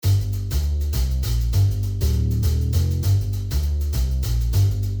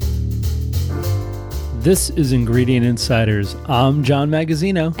This is Ingredient Insiders. I'm John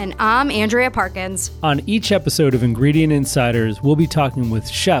Magazzino. And I'm Andrea Parkins. On each episode of Ingredient Insiders, we'll be talking with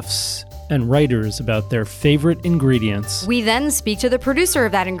chefs and writers about their favorite ingredients. We then speak to the producer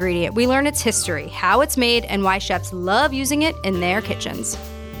of that ingredient. We learn its history, how it's made, and why chefs love using it in their kitchens.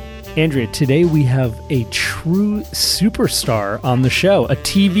 Andrea, today we have a true superstar on the show, a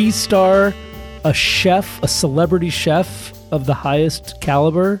TV star, a chef, a celebrity chef of the highest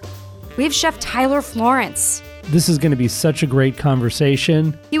caliber. We have Chef Tyler Florence. This is going to be such a great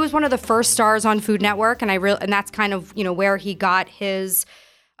conversation. He was one of the first stars on Food Network, and that's kind of, where he got his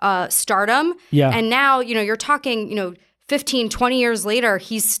stardom. Yeah. And now, you're talking, 15, 20 years later,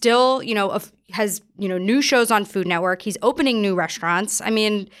 he's still, has, new shows on Food Network. He's opening new restaurants. I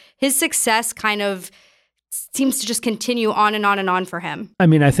mean, his success kind of seems to just continue on and on and on for him. I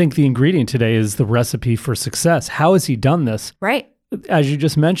mean, I think the ingredient today is the recipe for success. How has he done this? Right. As you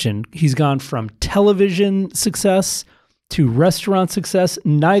just mentioned, he's gone from television success to restaurant success.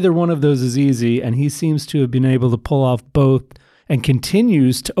 Neither one of those is easy, and he seems to have been able to pull off both and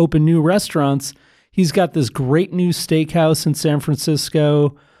continues to open new restaurants. He's got this great new steakhouse in San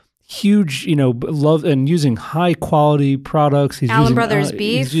Francisco, huge, love and using high quality products. He's Allen using, Brothers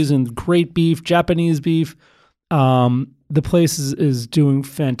beef. He's using great beef, Japanese beef. The place is doing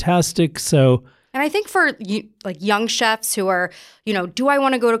fantastic. So. And I think for young chefs who are, do I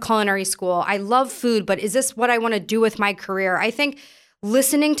want to go to culinary school? I love food, but is this what I want to do with my career? I think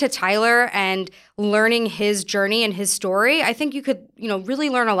listening to Tyler and learning his journey and his story, I think you could, really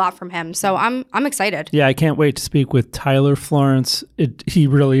learn a lot from him. So I'm excited. Yeah, I can't wait to speak with Tyler Florence. He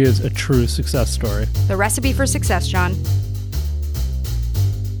really is a true success story. The recipe for success, John.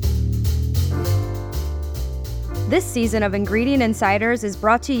 This season of Ingredient Insiders is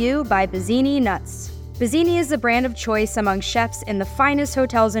brought to you by Bazzini Nuts. Bazzini is the brand of choice among chefs in the finest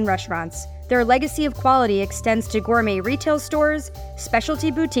hotels and restaurants. Their legacy of quality extends to gourmet retail stores,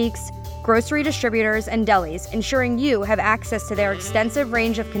 specialty boutiques, grocery distributors, and delis, ensuring you have access to their extensive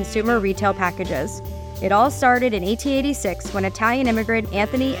range of consumer retail packages. It all started in 1886 when Italian immigrant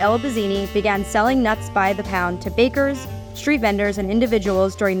Anthony L. Bazzini began selling nuts by the pound to bakers, street vendors, and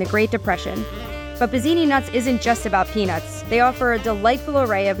individuals during the Great Depression. But Bazzini Nuts isn't just about peanuts. They offer a delightful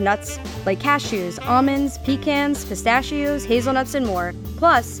array of nuts like cashews, almonds, pecans, pistachios, hazelnuts, and more,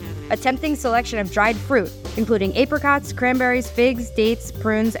 plus a tempting selection of dried fruit, including apricots, cranberries, figs, dates,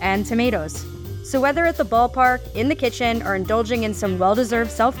 prunes, and tomatoes. So whether at the ballpark, in the kitchen, or indulging in some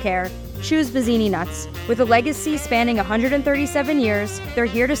well-deserved self-care, choose Bazzini Nuts. With a legacy spanning 137 years, they're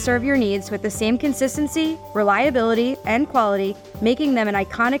here to serve your needs with the same consistency, reliability, and quality, making them an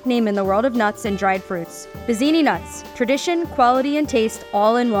iconic name in the world of nuts and dried fruits. Bazzini Nuts, tradition, quality, and taste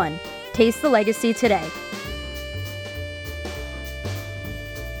all in one. Taste the legacy today.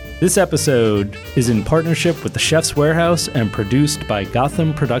 This episode is in partnership with The Chef's Warehouse and produced by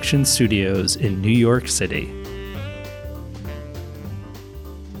Gotham Production Studios in New York City.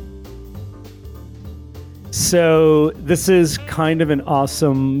 So this is kind of an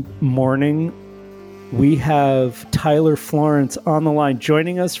awesome morning. We have Tyler Florence on the line,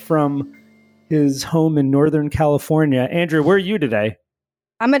 joining us from his home in Northern California. Andrew, where are you today?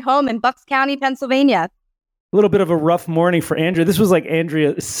 I'm at home in Bucks County, Pennsylvania. A little bit of a rough morning for Andrea. This was like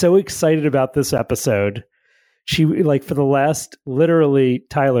Andrea is so excited about this episode. She for the last, literally,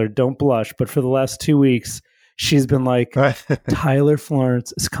 Tyler, don't blush, but for the last 2 weeks, she's been like, Tyler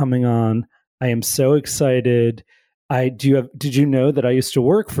Florence is coming on. I am so excited. Did you know that I used to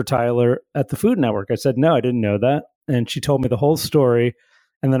work for Tyler at the Food Network? I said, no, I didn't know that. And she told me the whole story.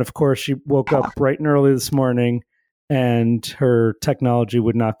 And then, of course, she woke up bright and early this morning and her technology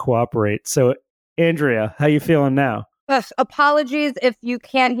would not cooperate. So, Andrea, how you feeling now? Apologies if you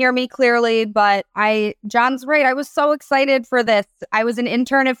can't hear me clearly, but John's right. I was so excited for this. I was an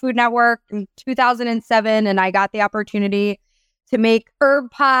intern at Food Network in 2007, and I got the opportunity to make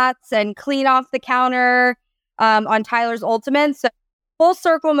herb pots and clean off the counter on Tyler's Ultimate. So full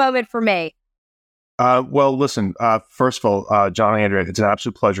circle moment for me. Well, listen, first of all, John and Andrea, it's an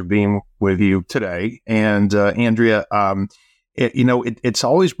absolute pleasure being with you today. And Andrea, it's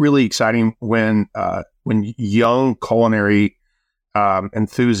always really exciting when young culinary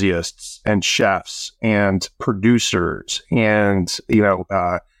enthusiasts and chefs and producers and,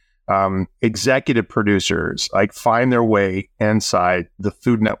 executive producers find their way inside the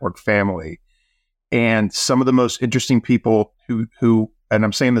Food Network family. And some of the most interesting people who, and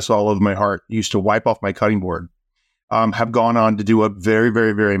I'm saying this all over my heart, used to wipe off my cutting board, have gone on to do a very,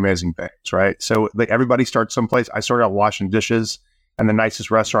 very, very amazing things, right? So everybody starts someplace. I started out washing dishes in the nicest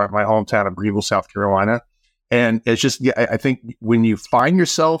restaurant in my hometown of Greenville, South Carolina. And it's just, I think when you find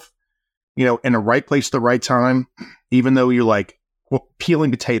yourself in the right place at the right time, even though you're like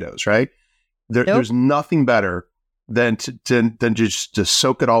peeling potatoes, right? There's nothing better than than just to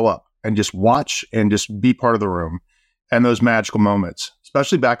soak it all up and just watch and just be part of the room and those magical moments,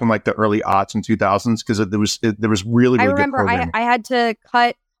 especially back in like the early aughts and 2000s, because there was really I good remember programming. I had to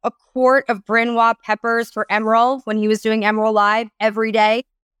cut a quart of Brinois peppers for Emerald when he was doing Emerald Live every day.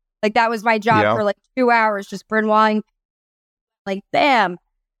 Like that was my job for like 2 hours, just Brinois, like bam,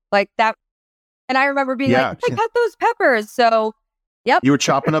 like that. And I remember being like, I cut those peppers. So, yep. You were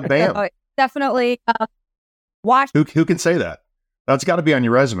chopping up bam. So definitely watch. Who can say that? That's got to be on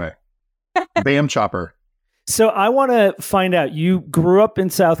your resume. Bam chopper. So I want to find out, you grew up in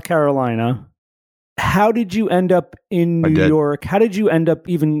South Carolina. How did you end up in New York? How did you end up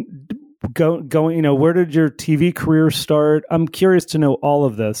even going, where did your TV career start? I'm curious to know all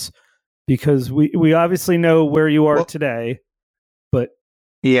of this because we obviously know where you are today, but.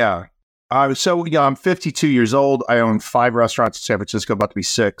 Yeah. I'm 52 years old. I own 5 restaurants in San Francisco, about to be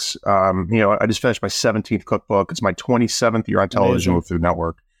 6. I just finished my 17th cookbook. It's my 27th year on television with Food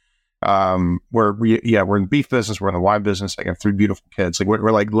Network. We're in the beef business. We're in the wine business. I got 3 beautiful kids. Like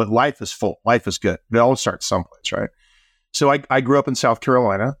we're like, life is full. Life is good. It all starts someplace, right? So I grew up in South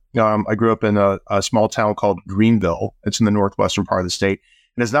Carolina. I grew up in a small town called Greenville. It's in the northwestern part of the state.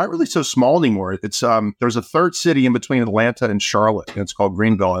 And it's not really so small anymore. It's there's a third city in between Atlanta and Charlotte, and it's called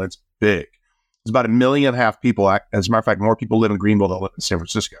Greenville, and it's big. It's about 1.5 million people. As a matter of fact, more people live in Greenville than live in San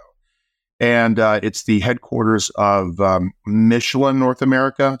Francisco. And it's the headquarters of Michelin North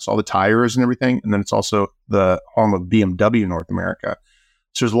America. It's all the tires and everything. And then it's also the home of BMW North America.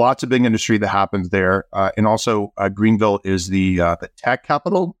 So there's lots of big industry that happens there. And also Greenville is the tech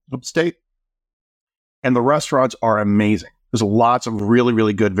capital of the state. And the restaurants are amazing. There's lots of really,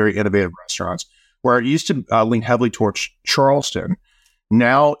 really good, very innovative restaurants. Where it used to lean heavily towards Charleston,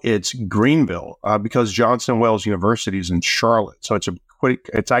 now it's Greenville because Johnson Wales University is in Charlotte. So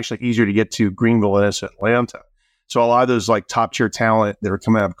it's actually easier to get to Greenville than it is to Atlanta. So a lot of those like top tier talent that are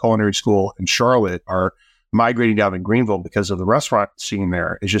coming out of culinary school in Charlotte are migrating down to Greenville because of the restaurant scene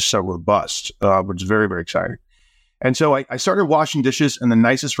there is just so robust, which is very, very exciting. And so I started washing dishes in the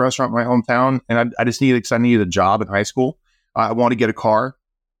nicest restaurant in my hometown. And I just needed, because I needed a job in high school. I wanted to get a car,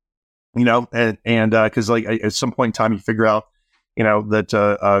 and because like at some point in time you figure out,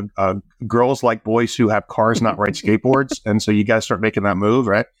 that girls like boys who have cars, not ride skateboards, and so you got to start making that move,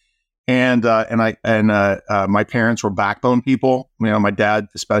 right? And my parents were backbone people. My dad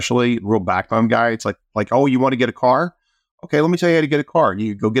especially, real backbone guy. It's like, oh, you want to get a car? Okay, let me tell you how to get a car.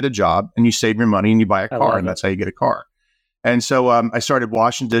 You go get a job and you save your money and you buy a car, and that's how you get a car. And so I started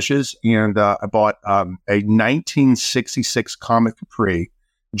washing dishes, and I bought a 1966 Comet Capri,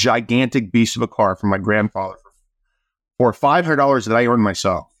 gigantic beast of a car from my grandfather for $500 that I earned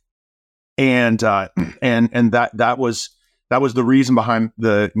myself. And that was the reason behind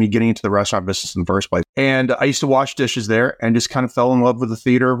me getting into the restaurant business in the first place. And I used to wash dishes there and just kind of fell in love with the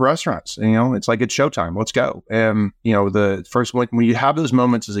theater of restaurants. It's like it's showtime. Let's go. And the first one, when you have those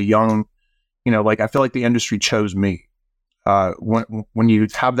moments as a young, I feel like the industry chose me. When you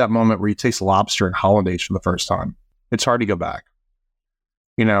have that moment where you taste lobster and hollandaise for the first time, it's hard to go back.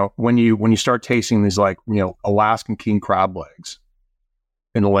 When you start tasting these Alaskan king crab legs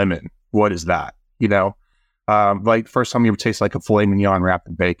and lemon, what is that? Like first time you ever taste like a filet mignon wrapped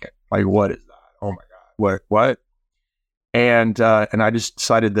in bacon, like what is that? Oh my God, what? And I just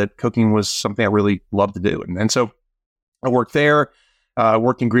decided that cooking was something I really loved to do, and so I worked there.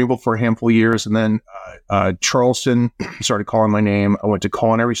 Worked in Greenville for a handful of years, and then Charleston started calling my name. I went to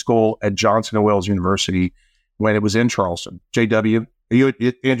culinary school at Johnson Wales University when it was in Charleston. JW,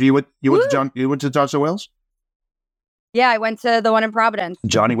 Andrew, you went to Johnson Wales? Yeah, I went to the one in Providence.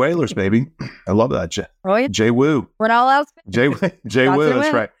 Johnny Whalers, baby. I love that. Jay Woo. We're not allowed. Jay Woo,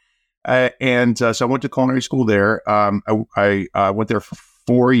 that's right. So I went to culinary school there. I went there for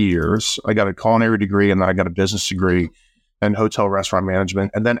 4 years. I got a culinary degree, and then I got a business degree and hotel restaurant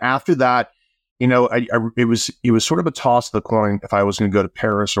management. And then after that, it was sort of a toss of the coin if I was going to go to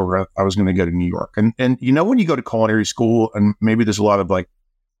Paris or if I was going to go to New York. And when you go to culinary school, and maybe there's a lot of like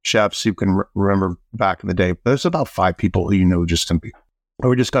chefs who can remember back in the day, but there's about 5 people who just simply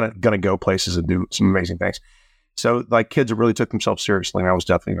were just gonna go places and do some amazing things. So like kids that really took themselves seriously, and I was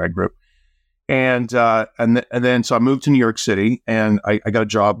definitely in that group. And then so I moved to New York City, and I got a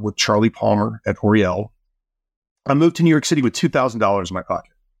job with Charlie Palmer at Oriel. I moved to New York City with $2,000 in my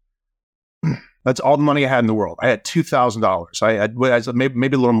pocket. That's all the money I had in the world. I had $2,000. I had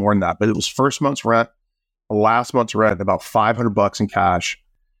maybe a little more than that, but it was first month's rent, last month's rent, about $500 in cash.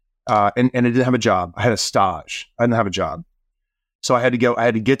 And I didn't have a job. I had a stage. I didn't have a job. So I had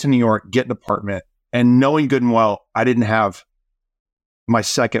to get to New York, get an apartment, and knowing good and well, I didn't have my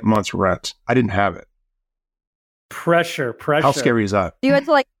second month's rent. I didn't have it. Pressure. How scary is that? You had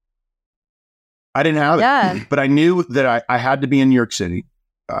to I didn't have it, but I knew that I had to be in New York City.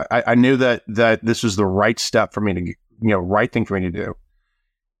 I knew that this was the right step for me to, right thing for me to do.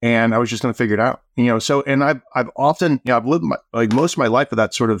 And I was just going to figure it out, so, and I've often, I've lived most of my life with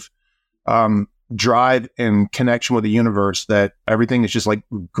that sort of, drive and connection with the universe that everything is just like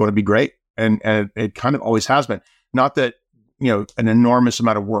going to be great. And it kind of always has been. Not that, an enormous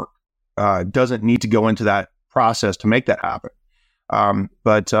amount of work, doesn't need to go into that process to make that happen.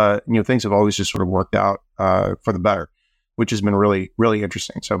 But things have always just sort of worked out, for the better, which has been really, really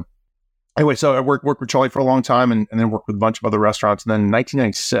interesting. So anyway, so I worked with Charlie for a long time and then worked with a bunch of other restaurants. And then in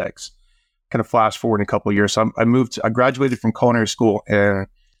 1996, kind of flash forward a couple of years. So I graduated from culinary school in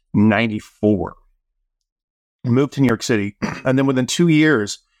 94. I moved to New York City. And then within 2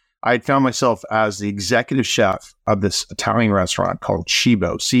 years, I had found myself as the executive chef of this Italian restaurant called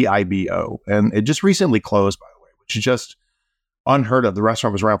Cibo, CIBO. And it just recently closed, by the way, which is just unheard of. The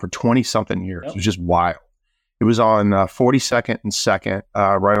restaurant was around for 20 something years. Yep. It was just wild. It was on 42nd and 2nd,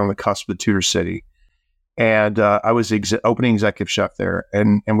 right on the cusp of the Tudor City. And I was the opening executive chef there.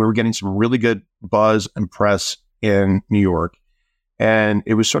 And we were getting some really good buzz and press in New York. And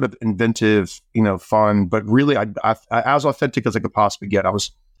it was sort of inventive, fun, but really I as authentic as I could possibly get. I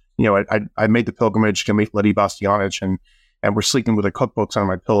was, I made the pilgrimage to meet Letty Bastianich and we're sleeping with the cookbooks on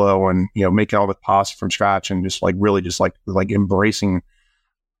my pillow and, making all the pasta from scratch and just really embracing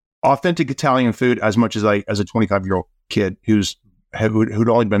authentic Italian food as much as as a 25-year-old kid who'd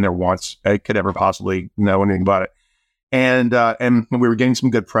only been there once, I could ever possibly know anything about it. And we were getting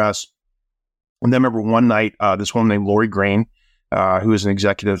some good press. And then I remember one night, this woman named Lori Grain, who is an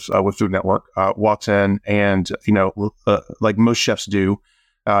executive with Food Network, walks in and, like most chefs do,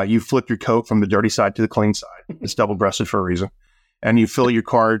 you flip your coat from the dirty side to the clean side. It's double-breasted for a reason. And you fill your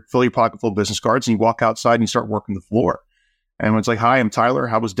pocket full of business cards, and you walk outside and you start working the floor. And it's like, hi, I'm Tyler.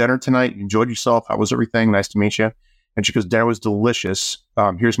 How was dinner tonight? You enjoyed yourself? How was everything? Nice to meet you. And she goes, dinner was delicious.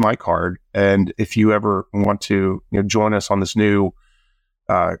 Here's my card. And if you ever want to join us on this new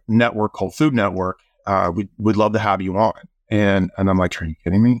network called Food Network, we'd love to have you on. And I'm like, are you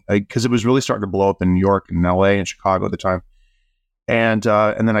kidding me? Because it was really starting to blow up in New York and LA and Chicago at the time. And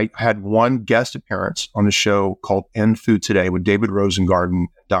then I had one guest appearance on the show called In Food Today with David Rosengarten and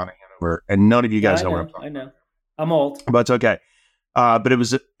Donna Hanover. And none of you guys know what I'm talking about. I know. I'm old. But it's okay. But it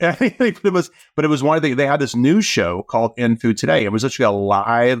was one of they had this news show called In Food Today. It was actually a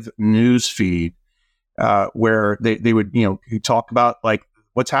live news feed where they would, talk about like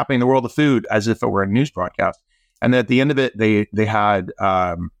what's happening in the world of food as if it were a news broadcast. And then at the end of it, they had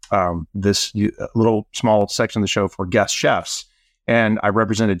this little small section of the show for guest chefs. And I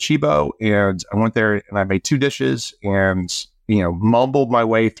represented Cibo, and I went there and I made 2 dishes and, mumbled my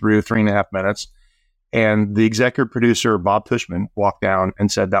way through 3.5 minutes. And the executive producer, Bob Tushman, walked down and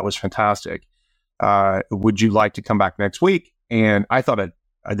said, that was fantastic. Would you like to come back next week? And I thought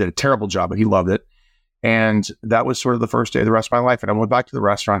I did a terrible job, but he loved it. And that was sort of the first day of the rest of my life. And I went back to the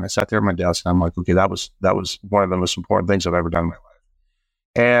restaurant. I sat there at my desk and I'm like, okay, that was one of the most important things I've ever done in my life.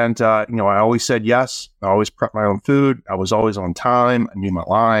 And, I always said yes. I always prepped my own food. I was always on time. I knew my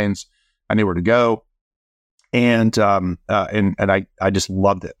lines. I knew where to go. And I just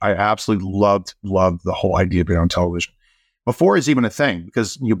loved it. I absolutely loved the whole idea of being on television before it's even a thing,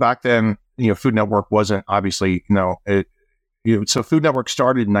 because back then, Food Network wasn't obviously, so Food Network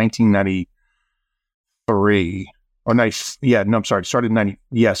started in 1993 started in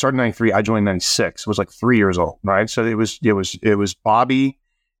 93. I joined in 96. I was like 3 years old. Right. So it was Bobby,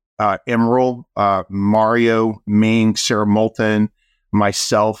 Emerald, Mario, Ming, Sarah Moulton,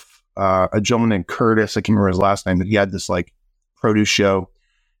 myself, a gentleman named Curtis, I can't remember his last name, but he had this like produce show,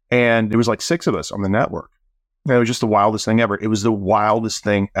 and there was like 6 of us on the network. And it was just the wildest thing ever. It was the wildest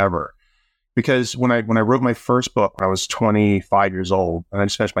thing ever, because when I wrote my first book when I was 25 years old, and I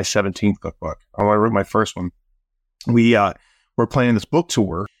just finished my 17th cookbook. When I wrote my first one, we were planning this book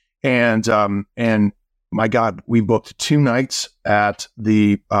tour, and my God, we booked 2 nights at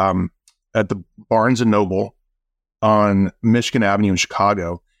the Barnes and Noble on Michigan Avenue in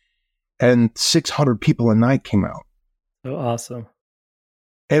Chicago. And 600 people a night came out. Oh, awesome.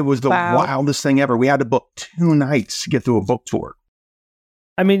 It was the wildest thing ever. We had to book 2 nights to get through a book tour.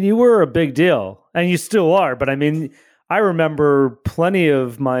 I mean, you were a big deal, and you still are. But I mean, I remember plenty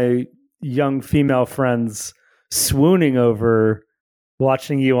of my young female friends swooning over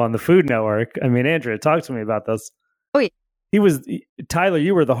watching you on the Food Network. I mean, Andrea, talk to me about this. Oh, yeah. Tyler,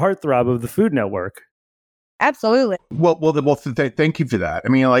 you were the heartthrob of the Food Network. Absolutely. Thank you for that. I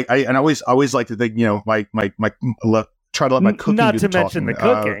mean, like I always like to think, you know, try to let my cooking Not do to the mention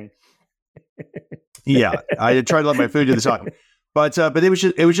talking. the cooking. Yeah, I try to let my food do the talking. But it was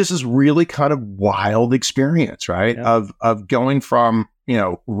just this really kind of wild experience, right? Yeah. Of going from, you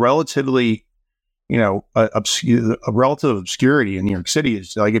know, relatively, you know, a relative obscurity in New York City.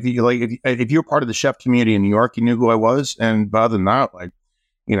 Is like if you're part of the chef community in New York, you knew who I was, and other than that, like,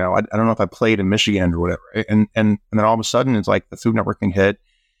 you know, I don't know if I played in Michigan or whatever, right? And then all of a sudden, it's like the Food Network thing hit,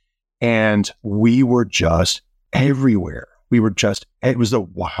 and we were just everywhere. It was the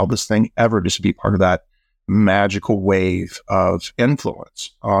wildest thing ever just to be part of that magical wave of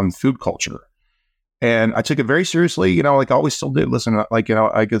influence on food culture. And I took it very seriously, you know, like I always still do. Listen, like, you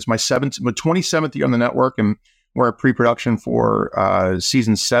know, I guess my 27th year on the network, and we're at pre-production for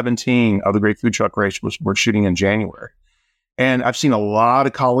season 17 of The Great Food Truck Race, which we're shooting in January. And I've seen a lot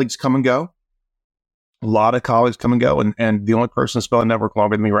of colleagues come and go. And the only person that's been on the network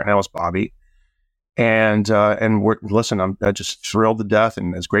longer than me right now is Bobby. And I'm just thrilled to death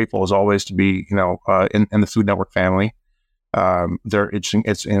and as grateful as always to be, you know, in the Food Network family.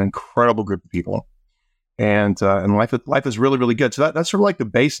 It's an incredible group of people, and life is really, really good. So that's sort of like the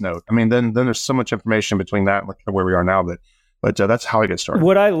base note. I mean, then there's so much information between that and like where we are now, but that's how I get started.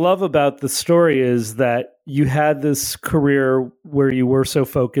 What I love about the story is that you had this career where you were so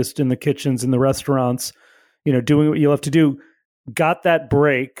focused in the kitchens and the restaurants, you know, doing what you love to do, got that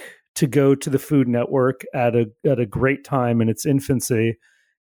break to go to the Food Network at a great time in its infancy.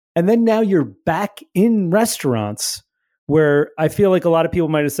 And then now you're back in restaurants where I feel like a lot of people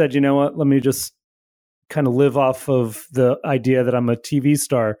might have said, you know what, let me just kind of live off of the idea that I'm a TV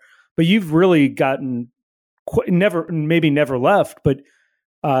star. But you've really gotten never left, but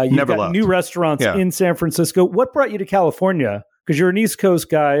you've got new restaurants in San Francisco. What brought you to California? Because you're an East Coast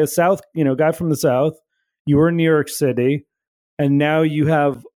guy, guy from the South. You were in New York City, and now you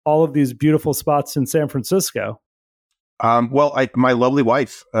have all of these beautiful spots in San Francisco. My lovely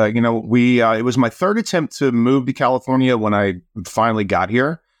wife, you know, it was my third attempt to move to California when I finally got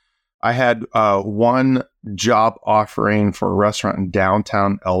here. I had one job offering for a restaurant in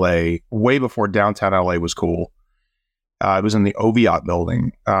downtown LA, way before downtown LA was cool. It was in the Oviatt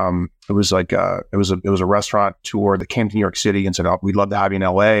building. It was like it was a restaurant tour that came to New York City and said, "Oh, we'd love to have you in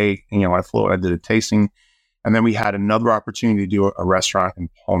LA." And, you know, I did a tasting. And then we had another opportunity to do a restaurant in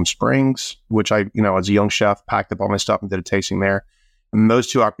Palm Springs, which I, you know, as a young chef, packed up all my stuff and did a tasting there. And those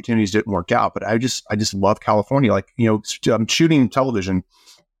two opportunities didn't work out. But I just love California. Like, you know, I'm shooting television.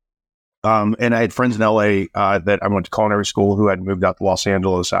 And I had friends in LA that I went to culinary school who had moved out to Los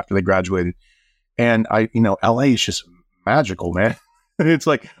Angeles after they graduated. And LA is just magical, man. It's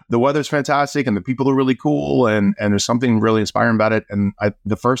like the weather's fantastic and the people are really cool and there's something really inspiring about it. And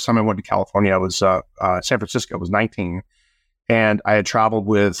the first time I went to California, I was San Francisco. I was 19, and I had traveled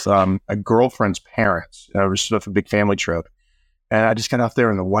with a girlfriend's parents. It was sort of a big family trip, and I just got out there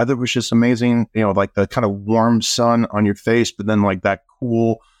and the weather was just amazing. You know, like the kind of warm sun on your face, but then like that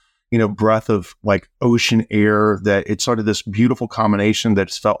cool, you know, breath of like ocean air. That it's sort of this beautiful combination that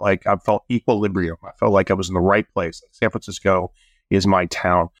felt like I felt equilibrium. I felt like I was in the right place. San Francisco is my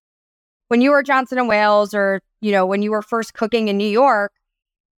town. When you were Johnson & Wales, or, you know, when you were first cooking in New York,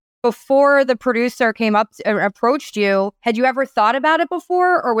 before the producer came up and approached you, had you ever thought about it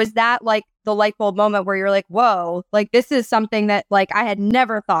before? Or was that like the light bulb moment where you're like, whoa, like this is something that like I had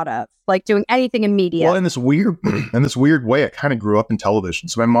never thought of, like doing anything in media? Well, in this weird way, I kind of grew up in television.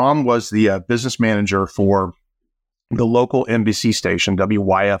 So my mom was the business manager for the local NBC station,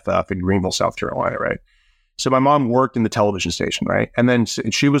 WYFF in Greenville, South Carolina, right? So my mom worked in the television station, right? And then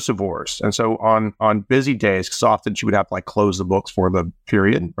she was divorced. And so on busy days, because often she would have to like close the books for the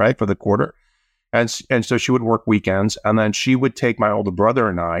period, right? For the quarter. And so she would work weekends. And then she would take my older brother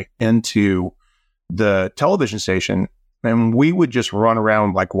and I into the television station. And we would just run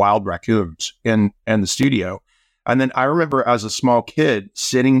around like wild raccoons in the studio. And then I remember as a small kid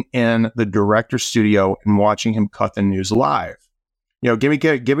sitting in the director's studio and watching him cut the news live. You know, give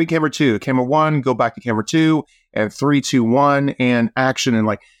me camera 2, camera 1, go back to camera 2, and 3, 2, 1, and action. And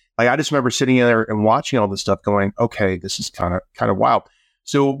like I just remember sitting there and watching all this stuff going, okay, this is kind of wild.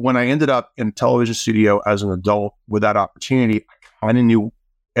 So when I ended up in a television studio as an adult with that opportunity, I kind of knew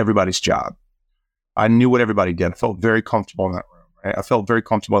everybody's job. I knew what everybody did. I felt very comfortable in that room. Right? I felt very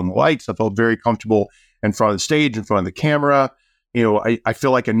comfortable in the lights. I felt very comfortable in front of the stage, in front of the camera. You know, I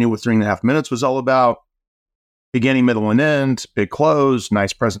feel like I knew what 3.5 minutes was all about. Beginning, middle, and end, big close,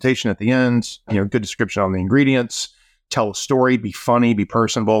 nice presentation at the end, you know, good description on the ingredients, tell a story, be funny, be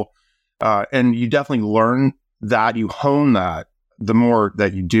personable. And you definitely learn that, you hone that the more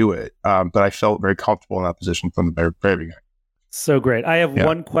that you do it. But I felt very comfortable in that position from the very beginning. So great. I have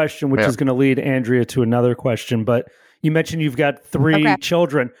one question, which is going to lead Andrea to another question. But you mentioned you've got 3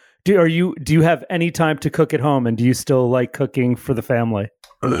 children. Do you have any time to cook at home, and do you still like cooking for the family?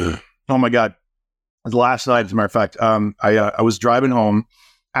 Oh my God! Last night, as a matter of fact, I was driving home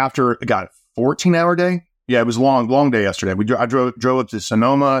after a 14-hour day. Yeah, it was a long day yesterday. I drove up to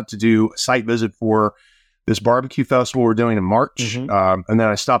Sonoma to do a site visit for this barbecue festival we're doing in March. Mm-hmm. And then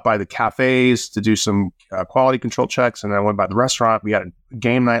I stopped by the cafes to do some quality control checks. And then I went by the restaurant. We had a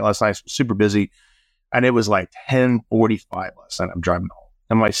game night last night, super busy. And it was like 10:45 last night. I'm driving home.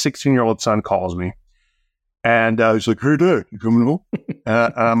 And my 16-year-old son calls me. And he's like, "Hey, Dad, you coming home?"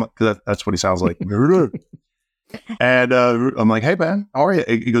 That's what he sounds like. "Hey, Dad." And I'm like, "Hey, man, how are you?"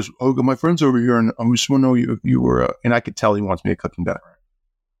 He goes, "Oh, my friend's over here, and I just want to know you were." And I could tell he wants me to cook him dinner.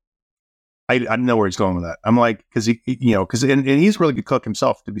 I didn't know where he's going with that. I'm like, because and he's a really good cook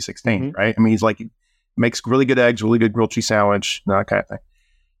himself to be 16, mm-hmm. right? I mean, he makes really good eggs, really good grilled cheese sandwich, that kind of thing.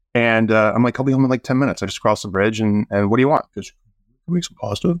 And I'm like, "I'll be home in like 10 minutes. I just crossed the bridge, and what do you want?" Because "Can we make some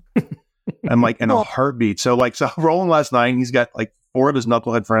pasta?" I'm like, in a heartbeat. So rolling last night, he's got like 4 of his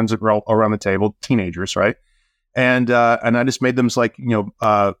knucklehead friends around the table, teenagers, right? And I just made them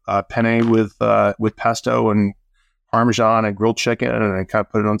penne with pesto and Parmesan and grilled chicken, and I kind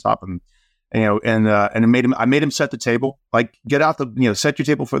of put it on top of them, and I made him set the table, like get out set your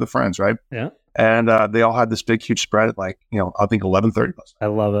table for the friends, right? Yeah. And they all had this big huge spread at I think 11:30. I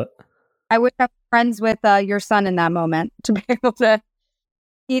love it. I wish I was friends with your son in that moment to be able to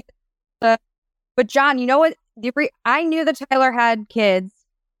eat. But John, you know what? I knew that Tyler had kids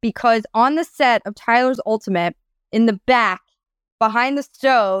because on the set of Tyler's Ultimate, in the back, behind the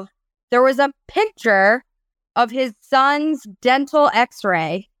stove, there was a picture of his son's dental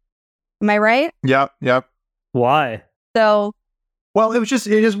x-ray. Am I right? Yep. Why? So, well, it was just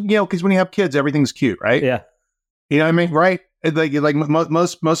because when you have kids, everything's cute, right? Yeah. You know what I mean? Right? Like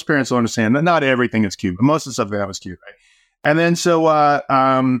most parents don't understand that not everything is cute, but most of the stuff that was cute, right? And then so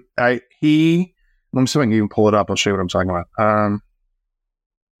I'm assuming you can pull it up. I'll show you what I'm talking about.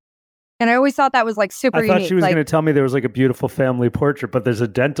 And I always thought that was super unique. I thought she was going to tell me there was a beautiful family portrait, but there's a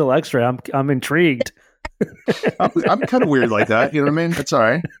dental x-ray. I'm intrigued. I'm kind of weird like that. You know what I mean? That's all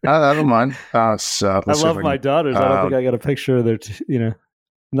right. I don't mind. I love my daughters. I don't think I got a picture of their,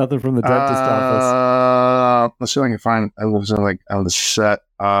 nothing from the dentist office. Let's see if I can find. I was on the set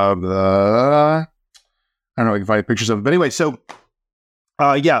of the. I don't know if I can find pictures of it. But anyway, so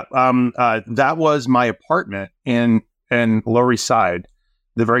that was my apartment in Lower East Side,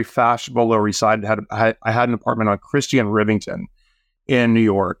 the very fashionable Lower East Side. I had an apartment on Christie and Rivington in New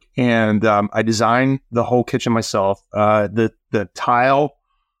York, and I designed the whole kitchen myself. The tile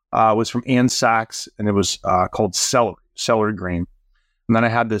was from Ann Sachs, and it was called celery green. And then I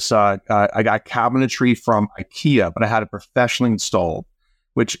had this. I got cabinetry from IKEA, but I had it professionally installed,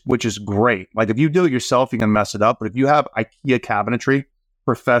 which is great. Like if you do it yourself, you can mess it up. But if you have IKEA cabinetry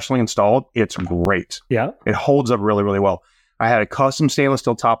professionally installed, it's great. Yeah, it holds up really, really well. I had a custom stainless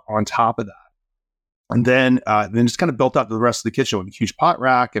steel top on top of that. And then just kind of built out the rest of the kitchen with a huge pot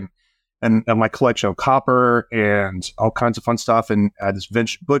rack and my collection of copper and all kinds of fun stuff. And I had this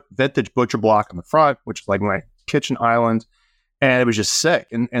vintage butcher block in the front, which is like my kitchen island. And it was just sick.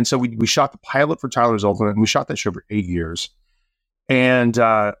 And so we shot the pilot for Tyler's Ultimate, and we shot that show for 8 years. And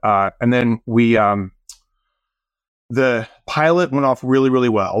then the pilot went off really, really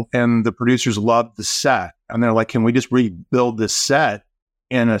well. And the producers loved the set. And they're like, "Can we just rebuild this set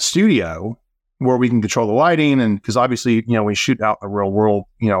in a studio where we can control the lighting?" And because obviously, when you shoot out in the real world,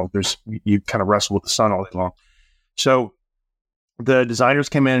 you kind of wrestle with the sun all day long. So the designers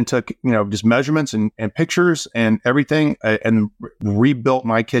came in and took, just measurements and pictures and everything, and rebuilt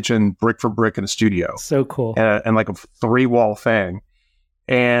my kitchen brick for brick in a studio. So cool. And like a 3-wall thing.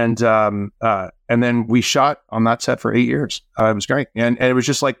 And then we shot on that set for 8 years. It was great. And it was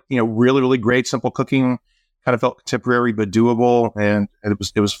just really, really great, simple cooking. Kind of felt contemporary but doable, and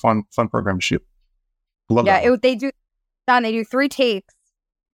it was fun program to shoot. Love that. They do 3 takes.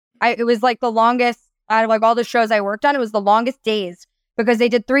 It was the longest out of all the shows I worked on. It was the longest days because they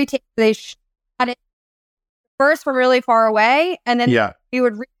did 3 takes. They shot it first from really far away, and then we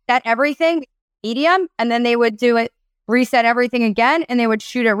would reset everything medium, and then they would do it, reset everything again, and they would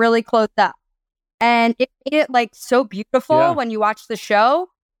shoot it really close up. And it made it so beautiful when you watch the show,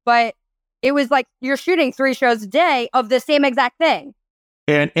 but it was you're shooting 3 shows a day of the same exact thing.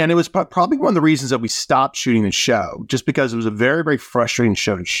 And it was probably one of the reasons that we stopped shooting the show, just because it was a very, very frustrating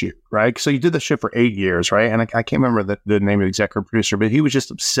show to shoot, right? So you did the show for 8 years, right? And I can't remember the name of the executive producer, but he was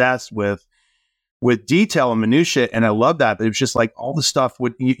just obsessed with with detail and minutia. And I love that. But it was just like all the stuff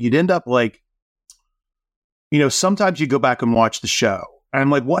you'd end up like, sometimes you go back and watch the show. And I'm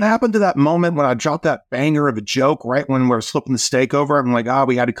like, what happened to that moment when I dropped that banger of a joke right when we were slipping the steak over? I'm like,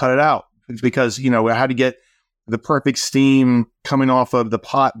 we had to cut it out because, I had to get the perfect steam coming off of the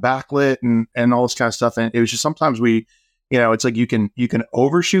pot backlit and all this kind of stuff. And it was just sometimes it's like you can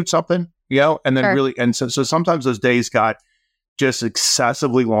overshoot something, and then really, and so sometimes those days got just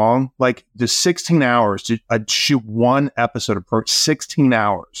excessively long, like the 16 hours to shoot one episode of 16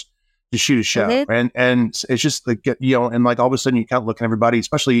 hours to shoot a show. And it's just like, and like all of a sudden you kind of look at everybody,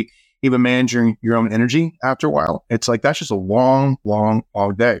 especially even managing your own energy after a while. It's like, that's just a long, long,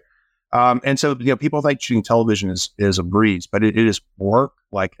 long day. And so, people think shooting television is a breeze, but it is work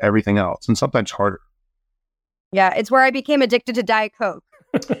like everything else, and sometimes harder. Yeah, it's where I became addicted to Diet Coke.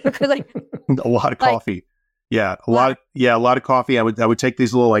 Because a lot of coffee. Yeah, a lot of coffee. I would take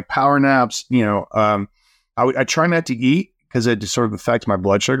these little like power naps. I try not to eat because it just sort of affects my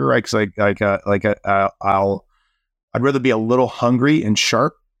blood sugar, right? Because I'd rather be a little hungry and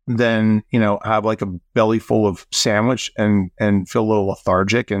sharp than have like a belly full of sandwich and feel a little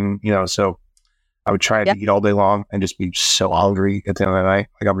lethargic, and so I would try to eat all day long and just be so hungry at the end of the night.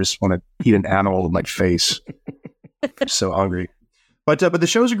 Like I just want to eat an animal with my face. So hungry. But the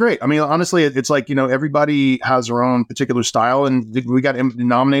shows are great. I mean, honestly, it's like, everybody has their own particular style, and we got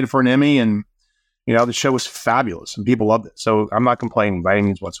nominated for an Emmy, and the show was fabulous and people loved it. So I'm not complaining by any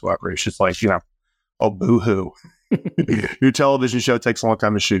means whatsoever. It's just like, oh, boo-hoo. Your television show takes a long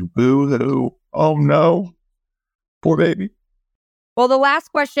time to shoot. Boo-hoo. Oh, no. Poor baby. Well, the last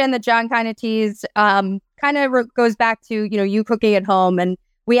question that John kind of teased goes back to, you cooking at home. And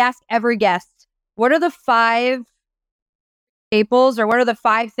we ask every guest, what are the 5 staples, or what are the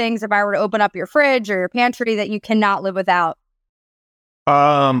 5 things if I were to open up your fridge or your pantry that you cannot live without?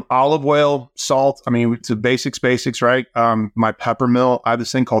 Olive oil, salt. I mean, it's the basics, right? My pepper mill. I have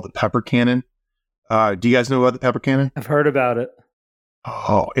this thing called the pepper cannon. Do you guys know about the pepper cannon? I've heard about it.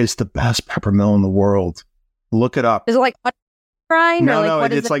 Oh, it's the best pepper mill in the world. Look it up. Is it like grind? No,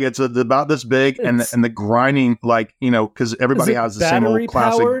 it's about this big, and the grinding, like, because everybody has the same old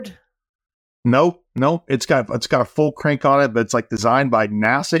classic. Powered? No, it's got a full crank on it, but it's like designed by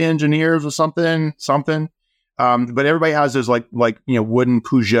NASA engineers or something. But everybody has those like wooden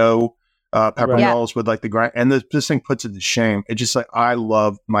Peugeot pepper mills with like the grind, and this thing puts it to shame. It's just like, I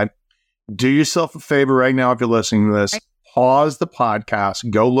love do yourself a favor right now if you're listening to this. Pause the podcast,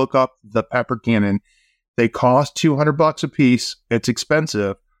 go look up the pepper cannon. They cost $200 a piece. It's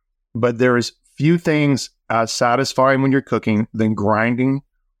expensive, but there is few things as satisfying when you're cooking than grinding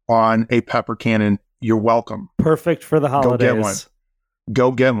on a pepper cannon. You're welcome. Perfect for the holidays.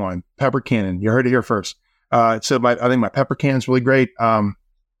 Go get one. Pepper cannon. You heard it here first. So I think my pepper can is really great.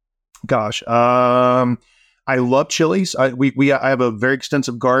 I love chilies. I have a very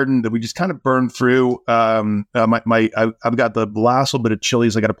extensive garden that we just kind of burn through. I've got the last little bit of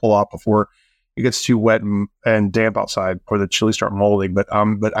chilies I got to pull off before it gets too wet and damp outside, or the chilies start molding. I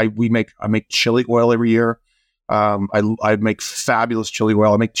make chili oil every year. I make fabulous chili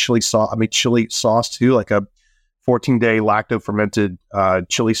oil. I make chili sauce. I make chili sauce too, like a 14-day lacto fermented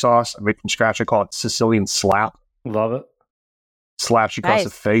chili sauce. I made from scratch. I call it Sicilian slap. Love it. Slaps you across the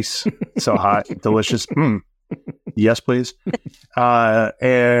face. So hot, delicious. Yes, please.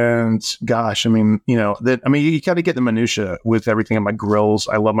 And gosh, I mean, you got to get the minutia with everything on my grills.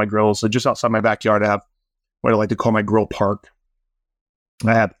 I love my grills. So just outside my backyard, I have what I like to call my grill park.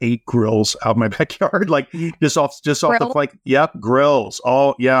 I have 8 grills out of my backyard, like just off the flank. Yep, grills.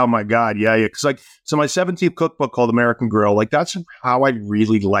 Oh yeah, oh my god, yeah. Because so my 17th cookbook called American Grill, like that's how I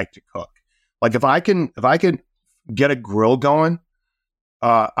really like to cook. Like if I can get a grill going,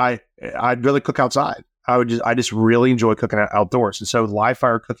 I'd really cook outside. I just really enjoy cooking outdoors, and so live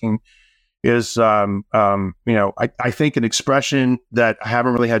fire cooking is, I think an expression that I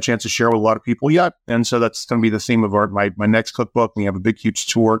haven't really had a chance to share with a lot of people yet. And so that's going to be the theme of my next cookbook. We have a big, huge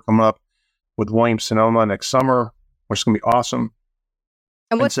tour coming up with Williams-Sonoma next summer, which is going to be awesome.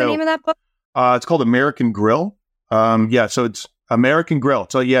 And what's the name of that book? It's called American Grill. So it's American Grill.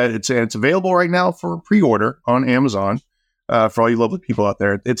 So yeah, it's available right now for pre-order on Amazon for all you lovely people out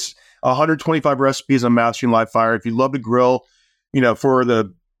there. It's 125 recipes on mastering live fire. If you love to grill, for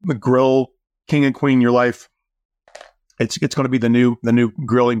the grill king and queen in your life, it's going to be the new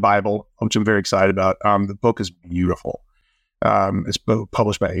grilling Bible, which I'm very excited about. The book is beautiful. It's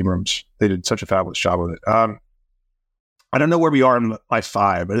published by Abrams. They did such a fabulous job with it. I don't know where we are in my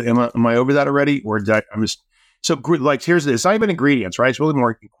 5. Am I over that already, or I'm just So like, here's this. It's not even ingredients, right? It's really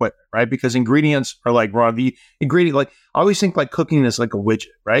more equipment, right? Because ingredients are like raw. The ingredient, like I always think like cooking is like a widget,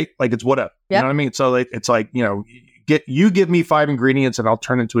 right? Like it's whatever. Yep. You know what I mean? So like, it's like, you know, give me 5 ingredients and I'll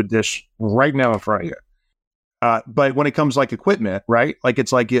turn it into a dish right now in front of you. But when it comes like equipment, right? Like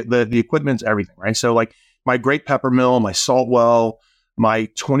it's like the equipment's everything, right? So like my great pepper mill, my salt well, my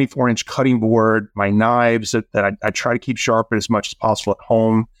 24-inch cutting board, my knives that I try to keep sharpened as much as possible at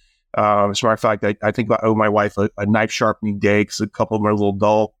home. As a matter of fact, I think I owe my wife a knife sharpening day because a couple of them are a little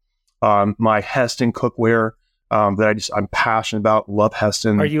dull. My Heston cookware that I'm passionate about. Love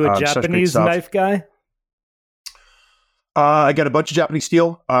Heston. Are you a Japanese knife guy? I got a bunch of Japanese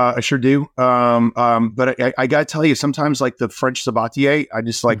steel. I sure do. But I got to tell you, sometimes like the French sabatier, I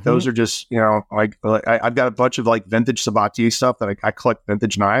just like those are just, you know, like I've got a bunch of like vintage sabatier stuff that I collect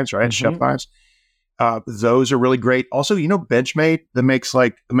vintage knives, right? Chef knives. Those are really great. Also, you know, Benchmade that makes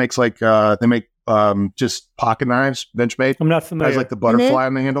they make just pocket knives. Benchmade. I'm not familiar. Has like the butterfly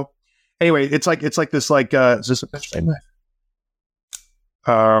on the handle. Anyway, it's like this like is this a Benchmade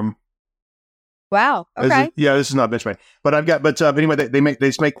knife? Wow. Okay. This is not Benchmade, but I've got. But anyway, they make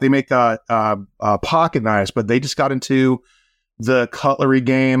pocket knives, but they just got into the cutlery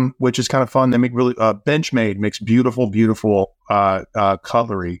game, which is kind of fun. They make really Benchmade makes beautiful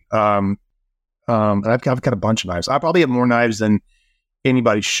cutlery. And I've got a bunch of knives. I probably have more knives than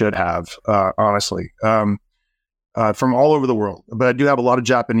anybody should have, honestly, from all over the world. But I do have a lot of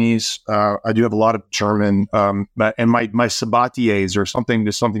Japanese. I do have a lot of German. And my sabatiers are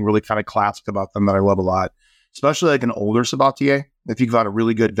something really kind of classic about them that I love a lot, especially like an older sabatier. If you've got a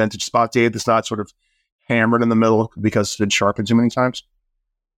really good vintage sabatier that's not sort of hammered in the middle because it's been sharpened too many times,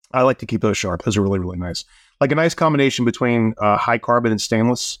 I like to keep those sharp. Those are really, really nice. Like a nice combination between high carbon and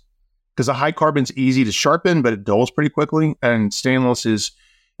stainless. Because the high carbon's easy to sharpen, but it dulls pretty quickly. And stainless is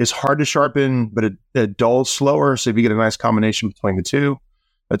hard to sharpen, but it dulls slower. So if you get a nice combination between the two,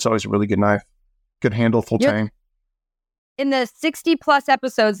 that's always a really good knife. Good handle, full tang. In the 60 plus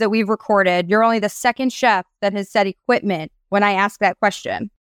episodes that we've recorded, you're only the second chef that has said equipment when I ask that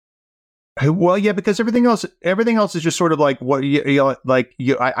question. Well, yeah, because everything else is just sort of like what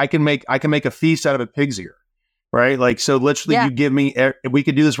I can make a feast out of a pig's ear. Right, like so. Literally, you give me. We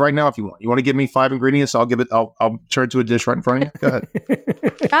could do this right now if you want. You want to give me 5 ingredients? I'll turn it to a dish right in front of you. Go ahead.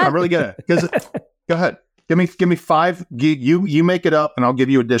 I'm really good. Go ahead. Give me 5. You make it up, and I'll give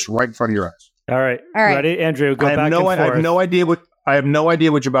you a dish right in front of your eyes. All right. Ready, Andrew? Go back and forth. I have no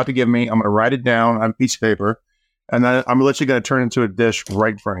idea what you're about to give me. I'm going to write it down on a piece of paper, and then I'm literally going to turn it into a dish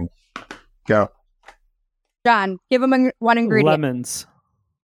right in front of you. Go, John. Give him one ingredient. Lemons.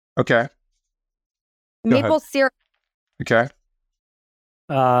 Okay. Maple syrup. Okay.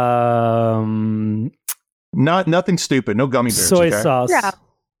 Nothing stupid. No gummy bears. Soy sauce. Yeah.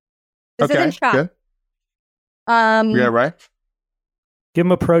 Okay. Good. Yeah. Right. Give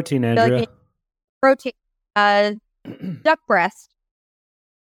him a protein, Andrea. Protein. Duck breast.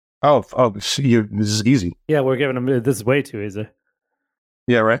 Oh. This is easy. Yeah, we're giving him. This is way too easy.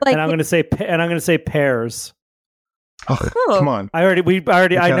 Yeah. Right. And I'm going to say pears. Oh, come on! I know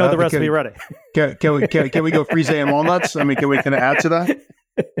the recipe already. Can we go frise and walnuts? I mean, can I add to that?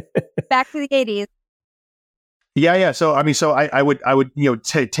 Back to the 80s. Yeah. So I would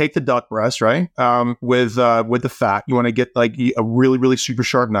take the duck breast, right? With the fat. You want to get like a really, really super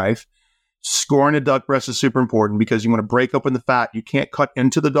sharp knife. Scoring a duck breast is super important because you want to break open the fat. You can't cut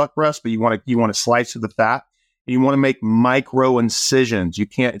into the duck breast, but you want to slice through the fat. You want to make micro incisions. You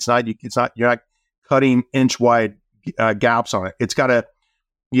can't. You're not cutting inch wide gaps on it.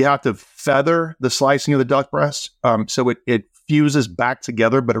 You have to feather the slicing of the duck breast so it fuses back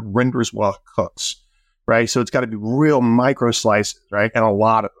together, but it renders while it cooks, right? So it's got to be real micro slices, right? And a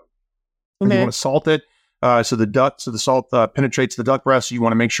lot of them. And you want to salt it so the salt penetrates the duck breast. So you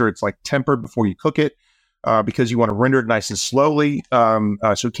want to make sure it's like tempered before you cook it because you want to render it nice and slowly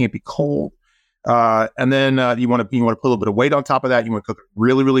so it can't be cold. And then you want to put a little bit of weight on top of that. You want to cook it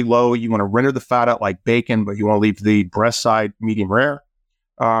really, really low. You want to render the fat out like bacon, but you want to leave the breast side medium rare,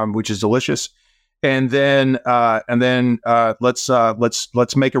 which is delicious. And then let's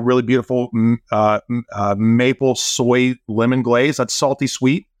make a really beautiful maple soy lemon glaze. That's salty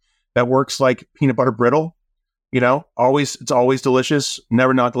sweet. That works like peanut butter brittle. You know, it's always delicious,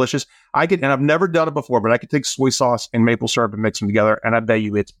 never not delicious. And I've never done it before, but I could take soy sauce and maple syrup and mix them together, and I bet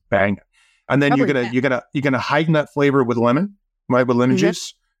you it's banging. And then you're gonna heighten that flavor with lemon, right? With lemon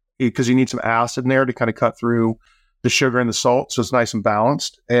juice, because you need some acid in there to kind of cut through the sugar and the salt, so it's nice and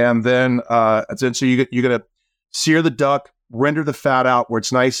balanced. And then so you're gonna sear the duck, render the fat out where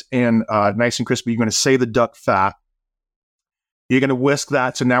it's nice and crispy. You're gonna save the duck fat. You're going to whisk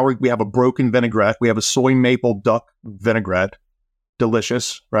that. So now we have a broken vinaigrette. We have a soy maple duck vinaigrette.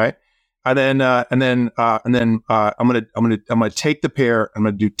 Delicious, right? And then I'm gonna take the pear. I'm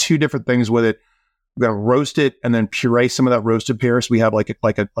gonna do two different things with it. We're gonna roast it and then puree some of that roasted pear. So we have like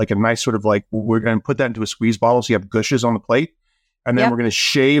a nice sort of like, we're gonna put that into a squeeze bottle. So you have gushes on the plate, and then we're gonna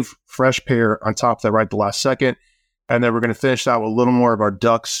shave fresh pear on top of that right the last second, and then we're gonna finish that with a little more of our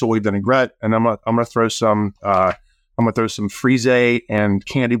duck soy vinaigrette, and I'm gonna throw some frisée and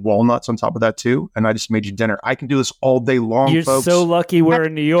candied walnuts on top of that too. And I just made you dinner. I can do this all day long, You're folks. so lucky we're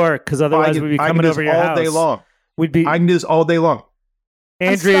in New York, because otherwise we'd be coming over your all house day long. I can do this all day long.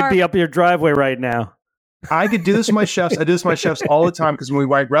 Andrea would be up your driveway right now. I could do this with my chefs. I do this with my chefs all the time, because when we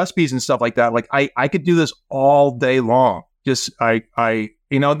write recipes and stuff like that, like I could do this all day long. Just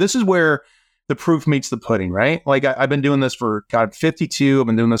this is where the proof meets the pudding, right? Like I've been doing this for 52. I've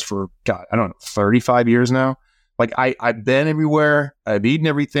been doing this for 35 years now. Like I've been everywhere. I've eaten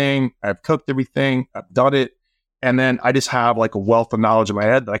everything. I've cooked everything. I've done it. And then I just have like a wealth of knowledge in my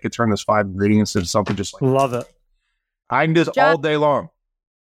head that I could turn this 5 ingredients into something just like love it. I can do this all day long.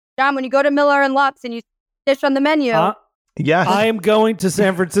 John, when you go to Miller and Lux and you dish on the menu. Yeah. I am going to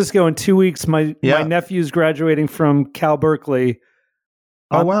San Francisco in 2 weeks. My nephew's graduating from Cal Berkeley.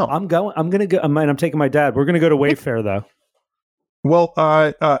 Wow. I'm going to go. I'm taking my dad. We're going to go to Wayfair though. Well,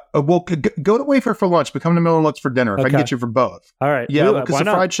 we'll go to Wayfair for lunch, but come to Miller and Lux for dinner. If I can get you for both. All right. Yeah, because the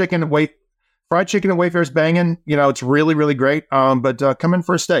fried chicken at Wayfair is banging. It's really, really great. But come in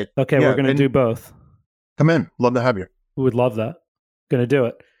for a steak. Okay, we're going to do both. Come in. Love to have you. We would love that. Going to do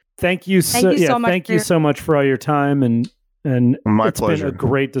it. Thank you so much. Thank you so much for all your time, and my it's pleasure. been a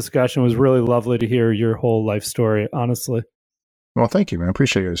great discussion. It was really lovely to hear your whole life story, honestly. Well, thank you, man. I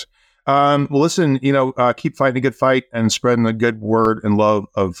appreciate yours. Well, listen, keep fighting a good fight and spreading the good word and love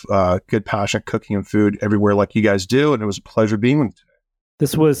of good, passionate cooking and food everywhere like you guys do. And it was a pleasure being with you today.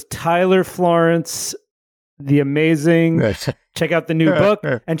 This was Tyler Florence, the amazing. Check out the new book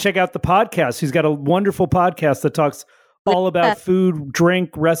and check out the podcast. He's got a wonderful podcast that talks all about food,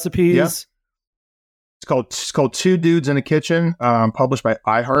 drink, recipes. Yeah. It's called Two Dudes in a Kitchen, published by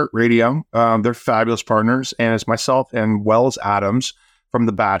iHeartRadio. They're fabulous partners. And it's myself and Wells Adams from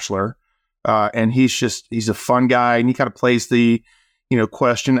The Bachelor. And he's a fun guy, and he kind of plays the,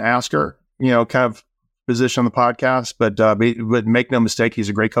 question asker, kind of position on the podcast, but make no mistake, he's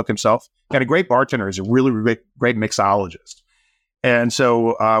a great cook himself and a great bartender. He's a really great mixologist. And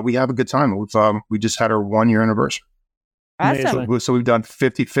so we have a good time. We just had our 1-year anniversary. Awesome. So we've done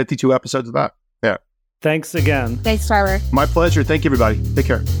 52 episodes of that. Yeah. Thanks again. Thanks, Tyler. My pleasure. Thank you, everybody. Take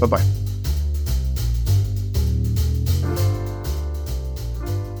care. Bye-bye.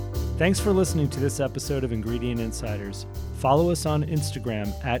 Thanks for listening to this episode of Ingredient Insiders. Follow us on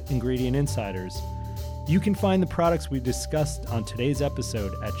Instagram at Ingredient Insiders. You can find the products we discussed on today's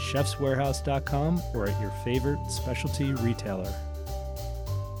episode at chefswarehouse.com or at your favorite specialty retailer.